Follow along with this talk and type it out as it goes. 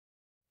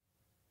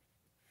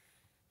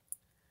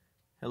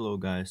Hello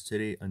guys,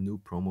 today a new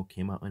promo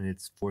came out and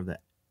it's for the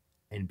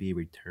NBA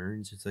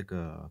Returns. It's like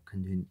a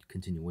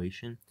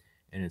continuation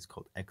and it's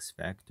called X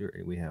Factor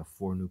and we have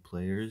 4 new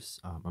players.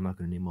 I'm not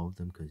going to name all of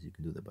them because you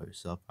can do that by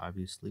yourself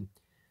obviously.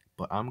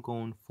 But I'm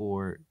going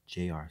for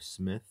J.R.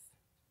 Smith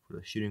for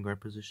the shooting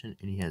guard position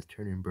and he has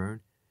turn and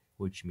burn,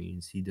 which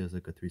means he does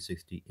like a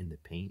 360 in the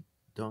paint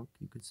dunk,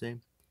 you could say.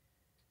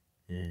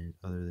 And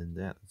other than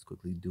that, let's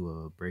quickly do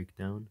a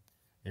breakdown.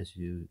 As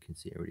you can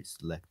see, I already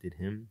selected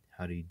him.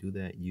 How do you do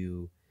that?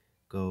 You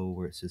go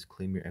where it says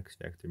claim your X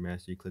Factor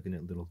master. You click on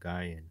that little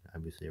guy, and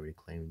obviously I already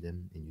claimed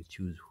him. And you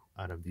choose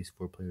out of these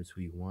 4 players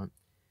who you want.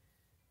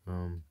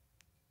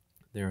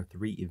 There are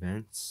 3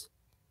 events.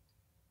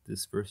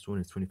 This first one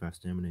is 25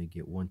 stamina. You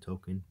get 1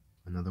 token.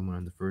 Another one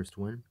on the first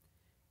one.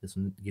 This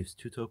one gives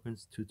 2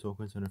 tokens. 2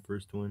 tokens on the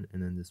first one,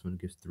 and then this one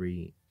gives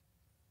 3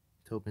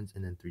 tokens,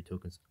 and then 3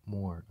 tokens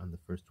more on the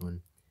first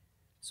one.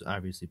 So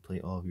obviously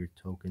play all of your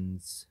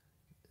events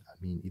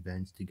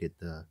to get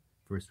the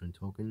first 1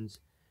 tokens.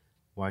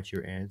 Watch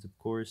your ads, of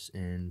course,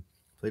 and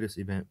play this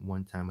event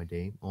 1 time a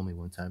day, only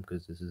 1 time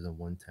because this is a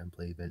 1-time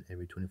play event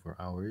every 24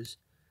 hours.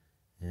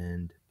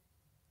 And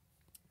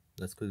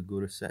let's go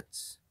to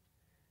sets.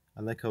 I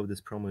like how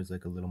this promo is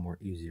like a little more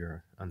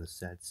easier on the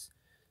sets.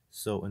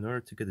 So in order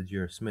to get the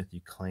J.R. Smith,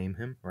 you claim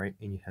him, right?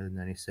 And you have the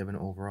 97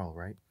 overall,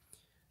 right?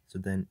 So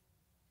then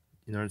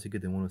in order to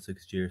get the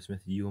 106 J.R.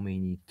 Smith, you only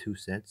need 2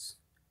 sets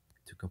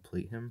to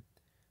complete him.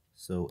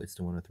 So it's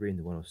the 103 and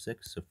the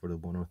 106. So for the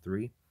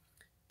 103,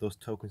 those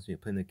tokens you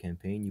put in the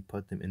campaign, you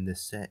put them in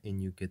this set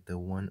and you get the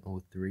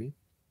 103.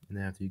 And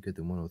then after you get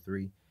the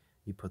 103,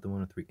 you put the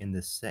 103 in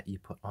this set. You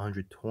put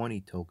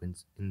 120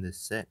 tokens in this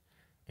set.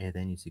 And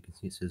then as you can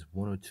see, it says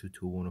 102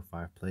 to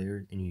 105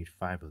 players, and you need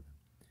 5 of them.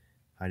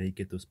 How do you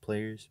get those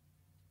players?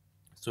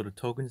 So the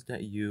tokens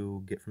that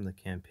you get from the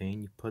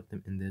campaign, you put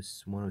them in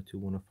this 102,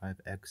 105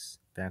 X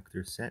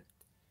Factor set.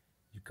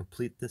 You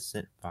complete the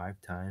set 5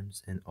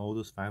 times, and all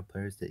those 5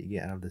 players that you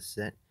get out of the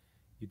set,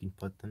 you can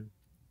put them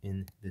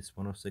in this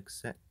 106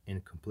 set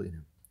and complete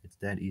them. It's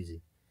that easy.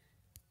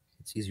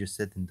 It's easier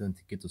said than done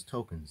to get those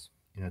tokens.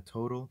 In a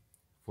total,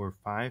 for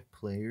 5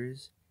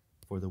 players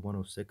for the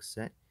 106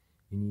 set,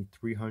 you need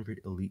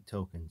 300 elite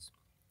tokens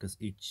because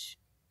each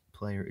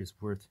player is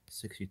worth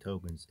 60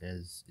 tokens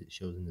as it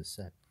shows in the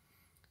set.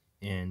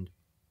 And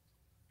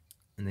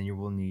then you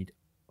will need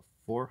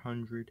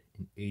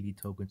 480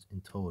 tokens in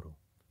total.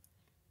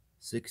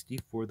 60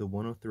 for the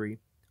 103,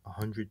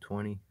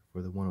 120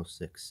 for the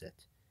 106 set.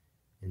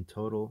 In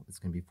total, it's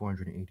going to be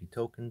 480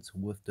 tokens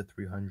with the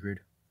 300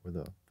 for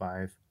the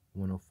 5,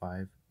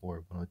 105,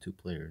 or 102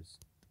 players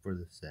for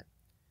the set.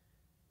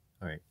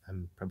 Alright,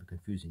 I'm probably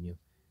confusing you.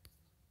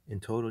 In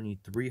total, you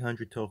need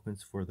 300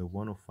 tokens for the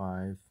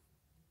 105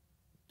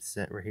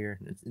 set right here.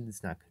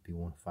 It's not going to be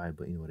 105,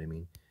 but you know what I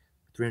mean.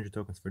 300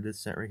 tokens for this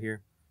set right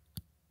here.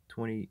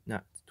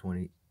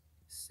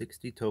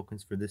 60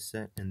 tokens for this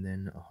set, and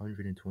then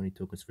 120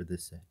 tokens for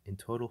this set. In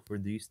total, for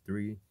these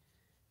 3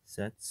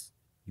 sets,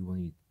 you will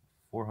need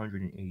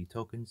 480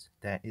 tokens.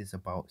 That is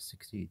about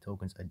 68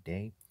 tokens a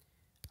day.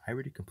 I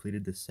already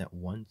completed this set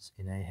once,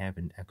 and I have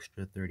an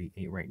extra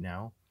 38 right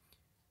now.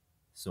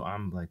 So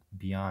I'm like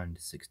beyond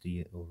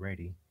 68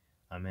 already.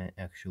 I'm at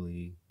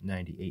actually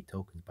 98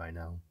 tokens by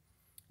now.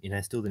 And I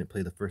still didn't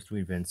play the first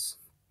 3 events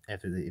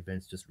after the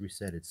events just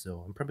resetted.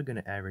 So I'm probably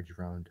going to average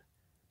around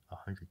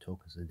 100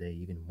 tokens a day,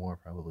 even more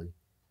probably.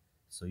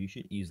 So you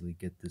should easily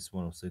get this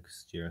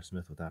 106 J.R.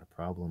 Smith without a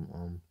problem.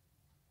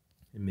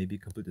 And maybe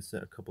complete the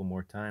set a couple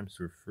more times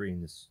for free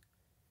and just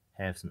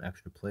have some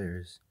extra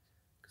players.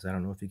 Because I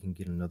don't know if you can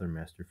get another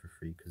master for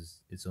free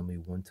because it's only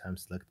 1-time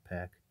select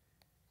pack.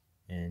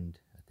 And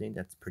I think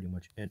that's pretty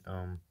much it.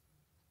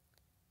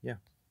 Yeah.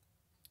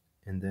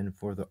 And then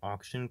for the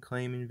auction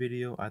claiming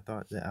video, I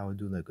thought that I would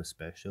do like a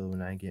special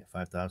when I get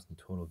 5,000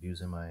 total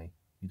views on my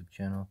YouTube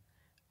channel.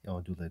 I'll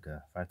do like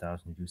a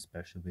 5,000 view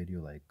special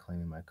video, like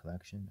claiming my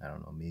collection. I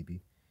don't know,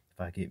 maybe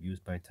if I get views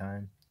by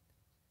time.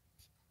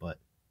 But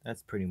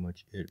that's pretty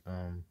much it.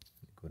 Let me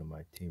go to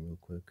my team real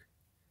quick.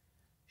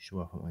 Show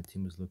off what my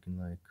team is looking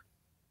like.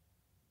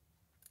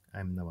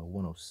 I'm now at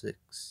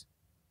 106.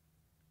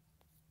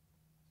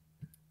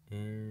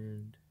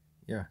 And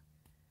yeah,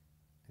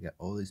 I got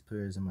all these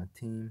players on my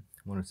team.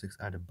 106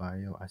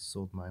 Adebayo. I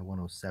sold my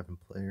 107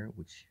 player,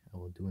 which I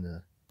will do in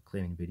the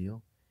claiming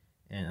video.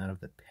 And out of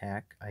the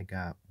pack, I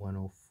got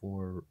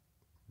 104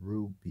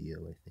 Rubio,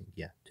 I think.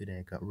 Yeah, today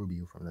I got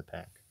Rubio from the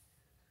pack.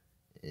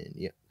 And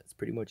yeah, that's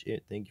pretty much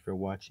it. Thank you for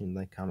watching.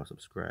 Like, comment,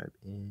 subscribe,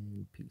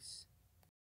 and peace.